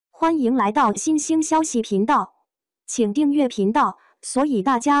欢迎来到新星消息频道，请订阅频道，所以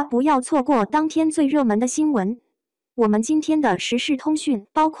大家不要错过当天最热门的新闻。我们今天的时事通讯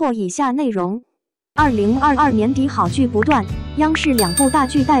包括以下内容：2022年底好剧不断，央视2部大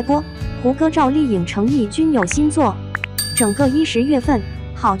剧待播，胡歌赵丽颖成毅均有新作。整个10月份，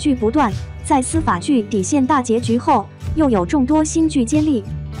好剧不断，在司法剧底线大结局后，又有众多新剧接力。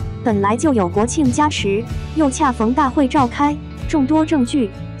本来就有国庆加持，又恰逢大会召开，众多正剧、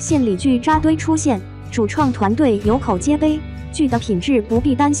献礼剧扎堆出现，主创团队有口皆碑，剧的品质不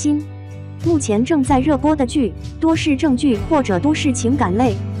必担心。目前正在热播的剧多是正剧或者都市情感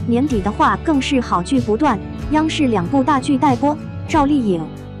类，年底的话更是好剧不断。央视2部大剧待播，赵丽颖、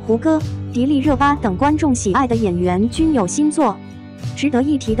胡歌、迪丽热巴等观众喜爱的演员均有新作。值得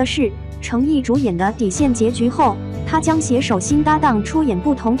一提的是，成毅主演的《底线》结局后，他将携手新搭档出演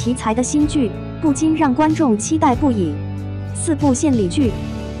不同题材的新剧，不禁让观众期待不已。4部献礼剧，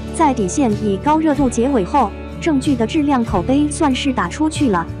在《底线》以高热度结尾后，正剧的质量口碑算是打出去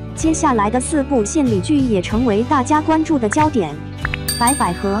了。接下来的4部献礼剧也成为大家关注的焦点。白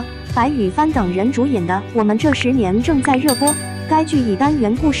百合、白宇帆等人主演的《我们这10年》正在热播。该剧以单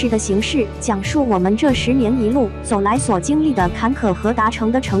元故事的形式，讲述我们这10年一路走来所经历的坎坷和达成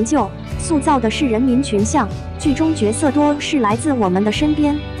的成就，塑造的是人民群像。剧中角色多是来自我们的身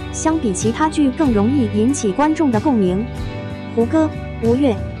边，相比其他剧更容易引起观众的共鸣。胡歌、吴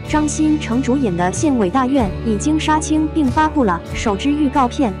越、张新成主演的《县委大院》已经杀青并发布了首支预告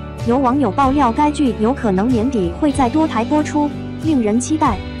片，有网友爆料该剧有可能年底会在多台播出，令人期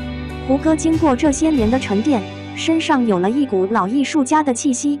待。胡歌经过这些年的沉淀，身上有了一股老艺术家的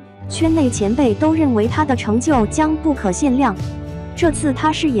气息，圈内前辈都认为他的成就将不可限量。这次他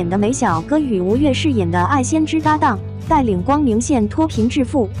饰演的梅小哥与吴越饰演的爱先知搭档，带领光明县脱贫致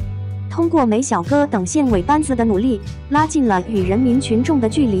富，通过梅小哥等县委班子的努力，拉近了与人民群众的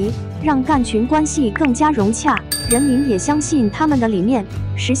距离，让干群关系更加融洽，人民也相信他们的理念，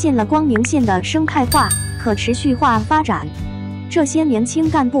实现了光明县的生态化、可持续化发展。这些年轻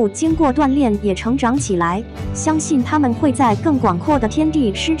干部经过锻炼也成长起来，相信他们会在更广阔的天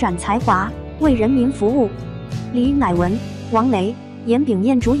地施展才华，为人民服务。李乃文、王雷、严炳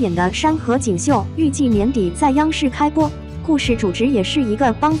彦主演的《山河锦绣》预计年底在央视开播，故事主旨也是一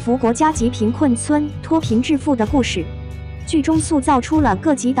个帮扶国家级贫困村脱贫致富的故事。剧中塑造出了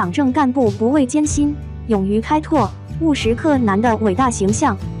各级党政干部不畏艰辛、勇于开拓、务实克难的伟大形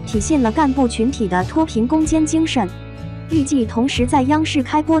象，体现了干部群体的脱贫攻坚精神。预计同时在央视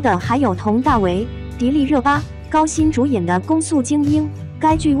开播的还有佟大为、迪丽热巴、高薪主演的《公诉精英》。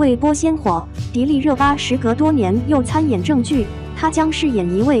该剧未播先火，迪丽热巴时隔多年又参演正剧，她将饰演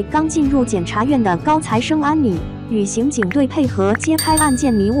一位刚进入检察院的高材生安妮，与刑警队配合揭开案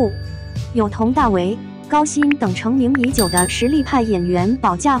件迷雾。有佟大为、高薪等成名已久的实力派演员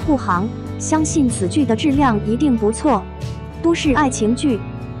保驾护航，相信此剧的质量一定不错。都市爱情剧，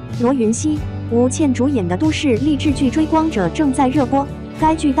罗云熙、吴倩主演的都市励志剧《追光者》正在热播。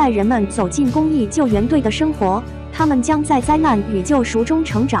该剧带人们走进公益救援队的生活，他们将在灾难与救赎中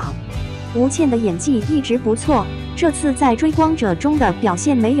成长。吴倩的演技一直不错，这次在《追光者》中的表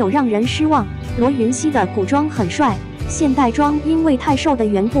现没有让人失望。罗云熙的古装很帅，现代装因为太瘦的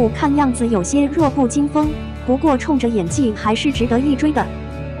缘故，看样子有些弱不禁风，不过冲着演技还是值得一追的。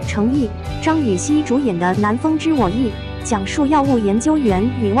成毅、张雨绮主演的《南风知我意》讲述药物研究员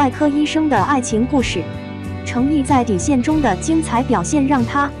与外科医生的爱情故事。成毅在《底线》中的精彩表现让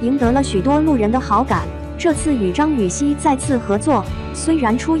他赢得了许多路人的好感。这次与张雨绮再次合作，虽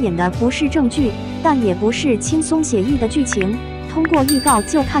然出演的不是正剧，但也不是轻松写意的剧情。通过预告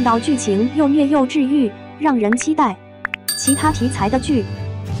就看到剧情又虐又治愈，让人期待。其他题材的剧，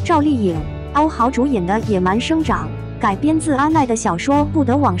赵丽颖、欧豪主演的《野蛮生长》改编自安奈的小说《不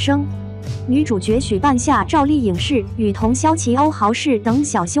得往生》。女主角许半夏赵丽颖是与同萧齐、欧豪氏等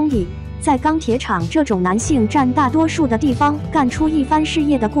小兄弟，在钢铁厂这种男性占大多数的地方干出一番事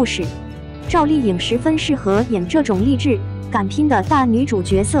业的故事。赵丽颖十分适合演这种励志、敢拼的大女主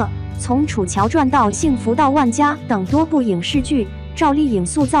角色，从《楚乔传》到《幸福到万家》等多部影视剧，赵丽颖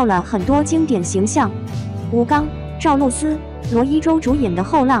塑造了很多经典形象。吴刚、赵露思、罗一舟主演的《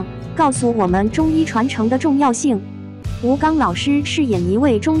后浪》告诉我们中医传承的重要性。吴刚老师饰演一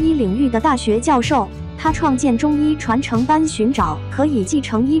位中医领域的大学教授，他创建中医传承班，寻找可以继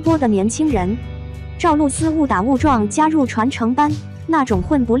承衣钵的年轻人。赵露思误打误撞加入传承班，那种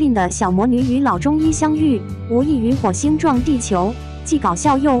混不吝的小魔女与老中医相遇，无异于火星撞地球，既搞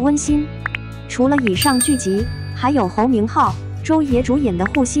笑又温馨。除了以上剧集，还有侯明昊、周也主演的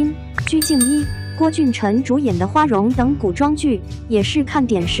《护心》，鞠婧祎、郭俊辰主演的《花容》等古装剧，也是看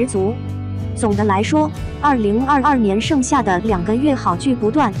点十足。总的来说，2022年剩下的2个月好剧不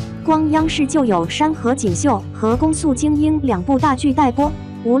断，光央视就有《山河锦绣》和《公诉精英》2部大剧待播。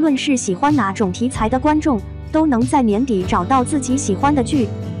无论是喜欢哪种题材的观众，都能在年底找到自己喜欢的剧。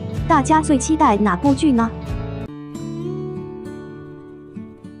大家最期待哪部剧呢？